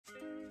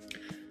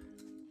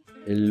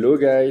Hello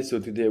guys, so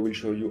today I will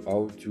show you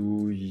how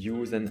to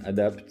use and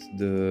adapt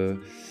the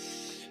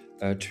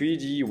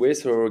 3D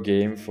RACER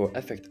game for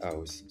Effect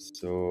House.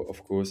 So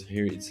of course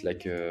here it's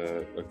like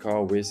a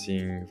car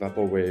racing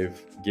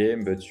vaporwave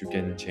game, but you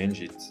can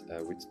change it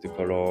with the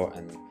color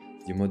and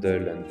the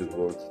model and the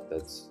road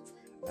that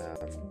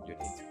you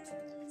need.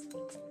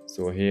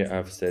 So here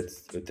I've set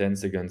a 10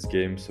 seconds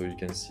game so you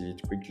can see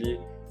it quickly.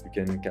 You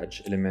can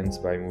catch elements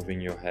by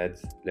moving your head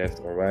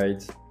left or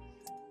right.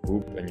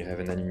 Whoop, and you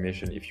have an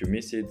animation if you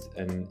miss it,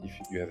 and if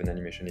you have an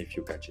animation if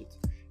you catch it,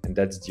 and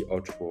that's the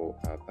outro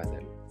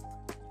panel.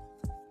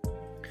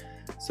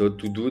 So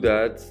to do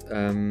that,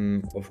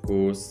 of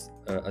course,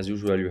 as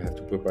usual, you have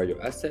to prepare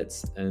your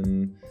assets,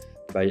 and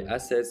by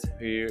assets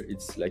here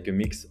it's like a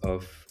mix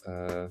of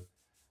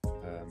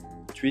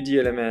 3D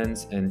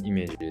elements and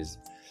images.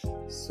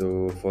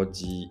 So for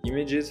the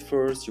images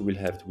first, you will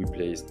have to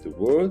replace the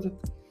world,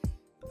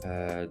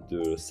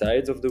 the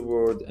sides of the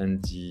world,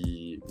 and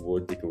the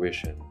world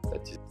decoration,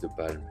 that is the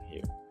palm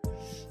here.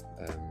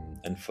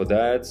 And for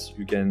that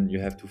you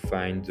have to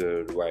find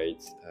the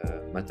right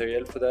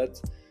material for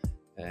that,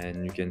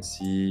 and you can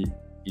see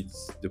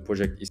the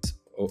project is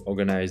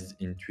organized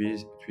in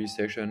three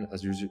sections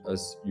as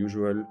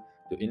usual: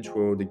 the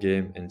intro, the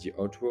game, and the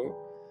outro.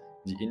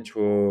 The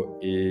intro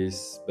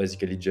is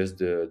basically just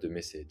the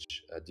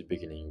message at the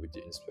beginning with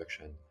the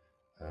instruction.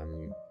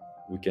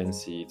 We can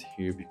see it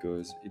here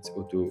because it's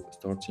auto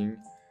starting.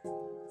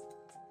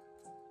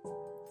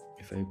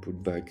 If I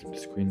put back the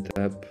screen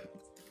tab,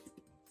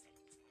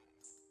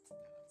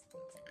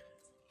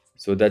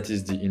 so that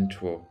is the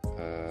intro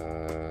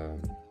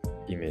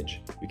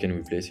image. You can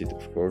replace it,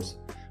 of course,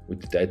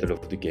 with the title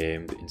of the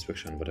game, the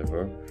instruction,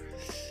 whatever.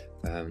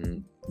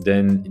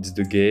 Then it's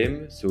the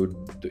game, so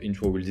the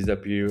intro will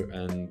disappear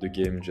and the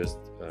game just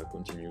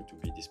continue to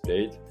be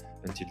displayed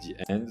until the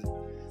end.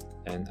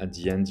 And at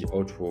the end, the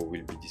outro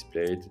will be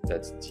displayed.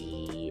 That's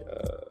the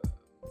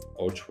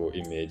outro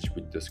image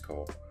with the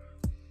score.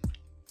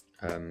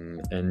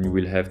 And you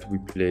will have to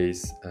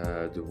replace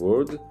the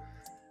word,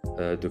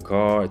 the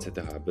car,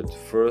 etc. But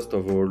first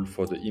of all,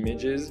 for the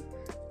images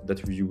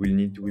that you will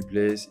need to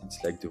replace,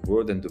 it's like the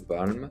word and the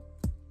palm.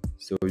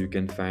 So you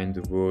can find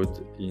the word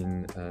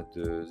in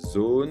the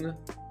zone,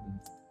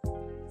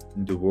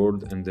 in the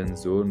word and then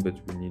zone, but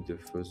we need the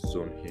first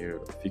zone here,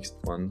 a fixed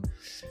one.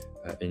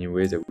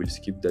 Anyways, I will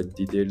skip that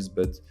details,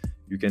 but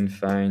you can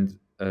find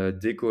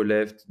deco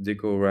left,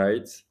 deco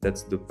right,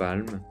 that's the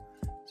palm.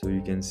 So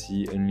you can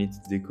see unlit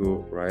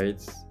deco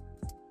right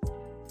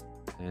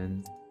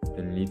and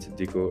unlit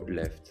deco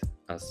left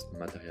as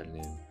material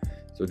name.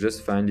 So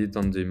just find it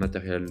on the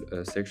material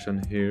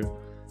section here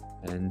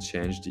and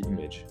change the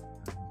image.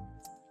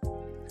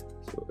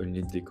 So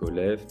unlit deco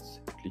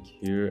left, click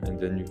here, and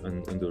then you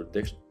under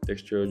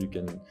texture you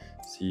can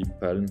see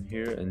palm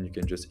here, and you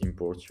can just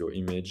import your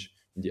image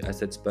in the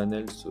assets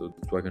panel. So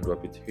drag and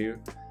drop it here,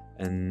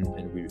 and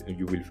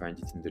you will find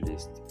it in the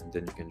list, and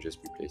then you can just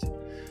replace it.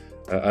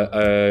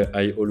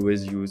 I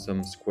always use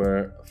some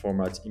square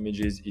format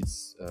images.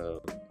 It's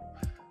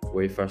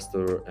way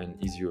faster and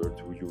easier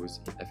to use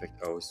in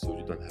Effect House, so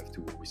you don't have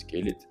to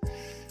rescale it,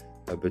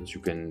 but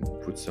you can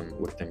put some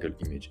rectangle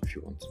image if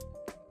you want.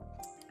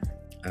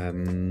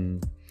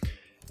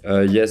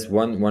 Yes,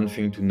 one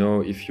thing to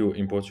know: if you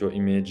import your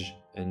image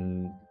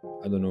and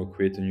I don't know,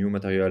 create a new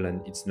material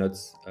and it's not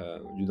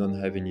you don't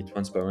have any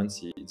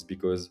transparency, it's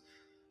because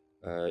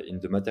in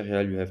the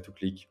material you have to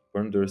click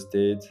render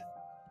state.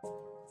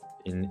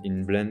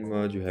 In blend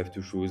mode you have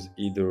to choose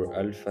either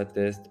alpha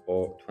test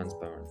or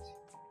transparent.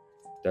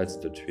 That's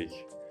the trick,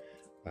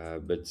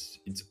 but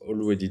it's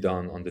already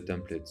done on the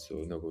template,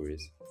 so no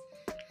worries.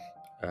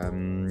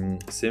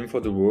 Same for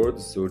the word,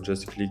 so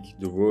just click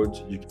the word.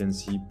 You can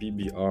see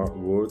PBR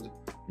word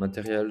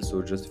material,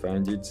 so just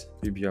find it,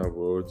 PBR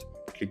word,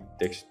 click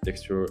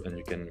texture, and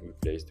you can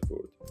replace the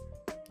word.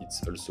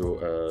 It's also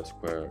a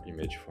square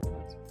image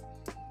format.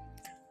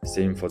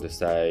 Same for the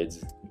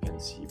sides, you can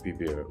see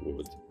PBR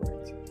word,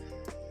 right?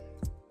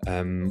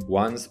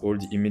 Once all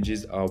the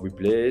images are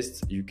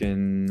replaced, you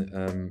can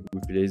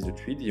replace the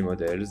 3D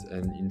models,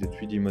 and in the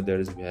 3D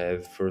models we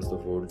have first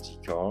of all the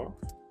car.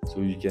 So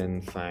you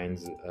can find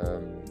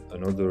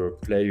another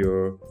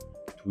player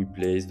to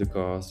replace the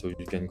car. So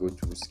you can go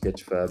to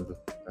Sketchfab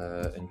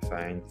and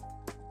find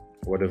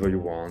whatever you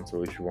want.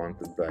 So if you want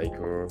a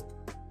biker,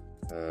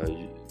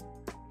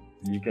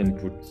 you can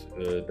put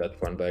that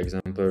one, by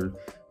example.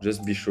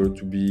 Just be sure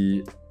to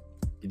be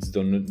it's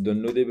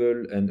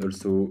downloadable, and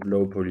also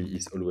low poly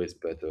is always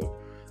better.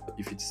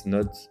 If it's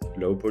not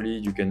low poly,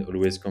 you can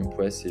always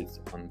compress it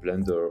on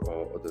Blender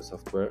or other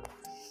software.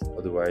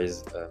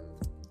 Otherwise,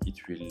 it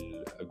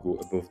will go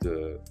above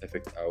the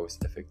Effect House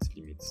effect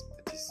limits,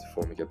 that is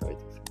 4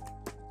 megabytes.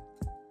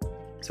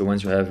 So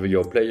once you have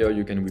your player,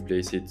 you can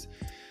replace it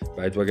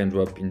by drag and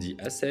drop in the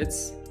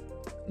assets.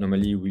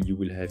 Normally you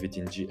will have it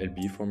in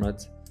GLB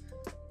format.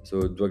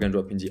 So drag and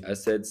drop in the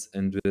assets,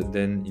 and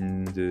then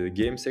in the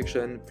game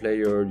section,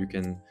 player, you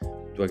can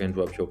drag and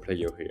drop your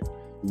player here.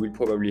 You will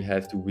probably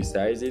have to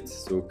resize it,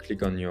 so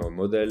click on your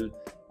model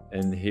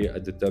And here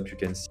at the top you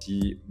can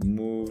see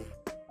move,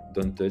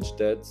 don't touch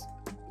that,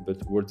 but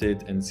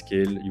rotate and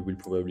scale you will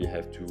probably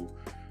have to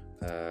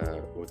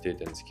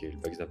rotate and scale.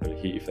 For example,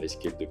 here if I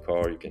scale the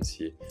car, you can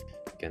see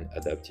you can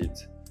adapt it.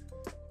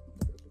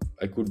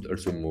 I could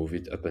also move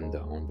it up and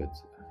down, but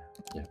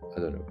yeah, I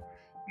don't know.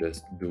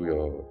 Just do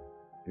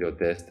your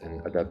test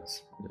and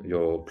adapt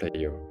your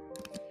player.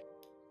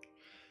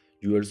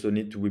 You also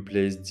need to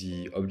replace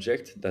the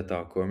objects that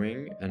are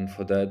coming, and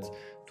for that,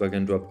 drag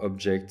and drop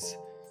objects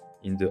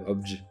in the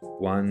object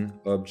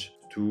 1, object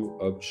 2,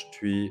 object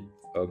 3,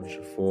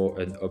 object 4,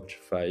 and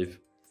object 5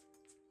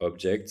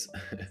 objects.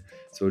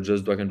 So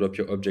just drag and drop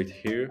your object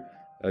here.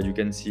 You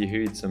can see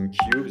here it's some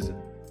cubes,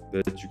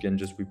 but you can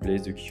just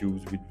replace the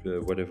cubes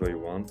with whatever you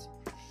want.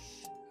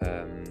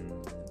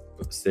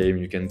 Same,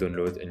 you can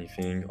download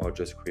anything or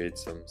just create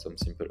some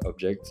simple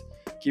objects.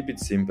 Keep it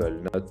simple,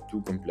 not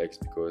too complex,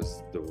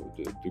 because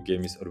the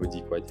game is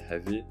already quite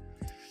heavy.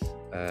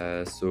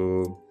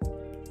 So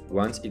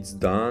once it's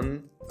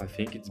done, I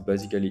think it's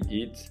basically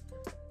it.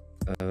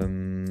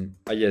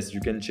 Yes,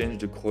 you can change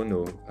the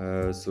chrono.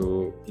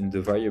 So in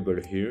the variable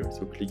here,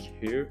 so click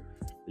here,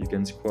 you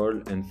can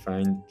scroll and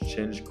find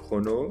change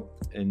chrono,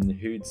 and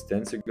here it's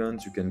 10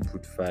 seconds. You can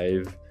put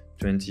 5,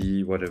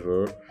 20,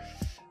 whatever.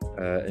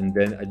 And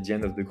then at the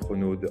end of the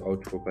chrono, the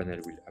outro panel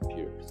will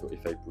appear. So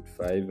if I put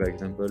 5, for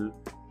example,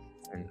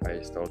 and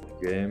I start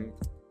the game,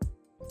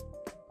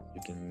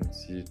 you can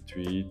see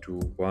 3, 2,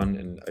 1,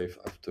 and if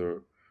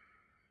after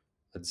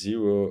at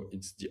 0,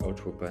 it's the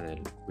outro panel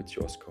with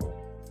your score.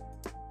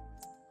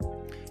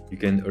 You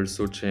can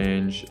also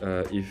change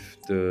if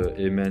the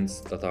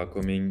elements that are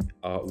coming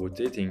are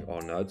rotating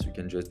or not. You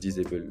can just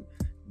disable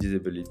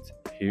it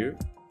here.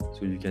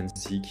 So you can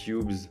see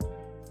cubes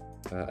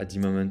at the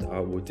moment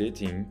are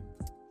rotating,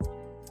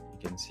 you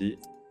can see,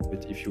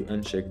 but if you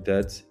uncheck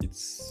that,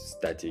 it's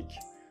static.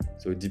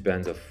 So it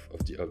depends of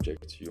the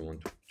object you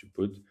want to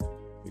put.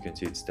 You can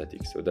see it's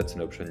static. So that's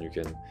an option you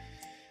can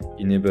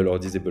enable or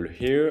disable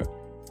here.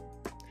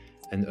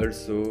 And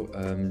also,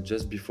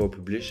 just before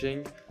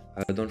publishing,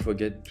 don't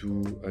forget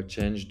to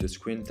change the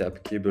screen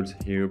tap cables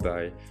here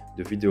by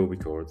the video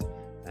record.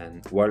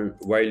 And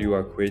while you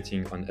are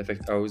creating on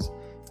Effect House,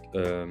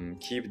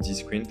 keep the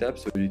screen tap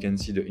so you can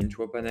see the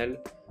intro panel,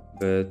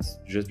 but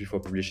just before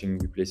publishing,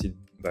 replace it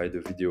by the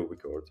video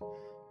record,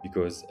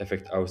 because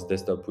Effect House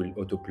desktop will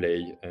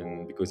autoplay,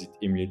 and because it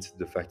emulates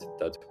the fact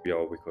that we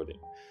are recording.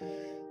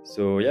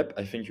 So yep,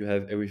 I think you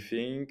have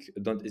everything.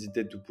 Don't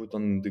hesitate to put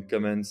on the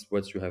comments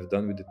what you have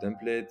done with the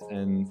template,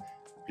 and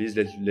please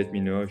let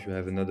me know if you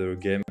have another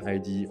game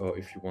ID, or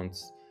if you want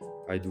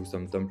I do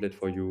some template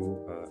for you,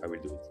 I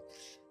will do it.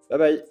 Bye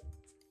bye.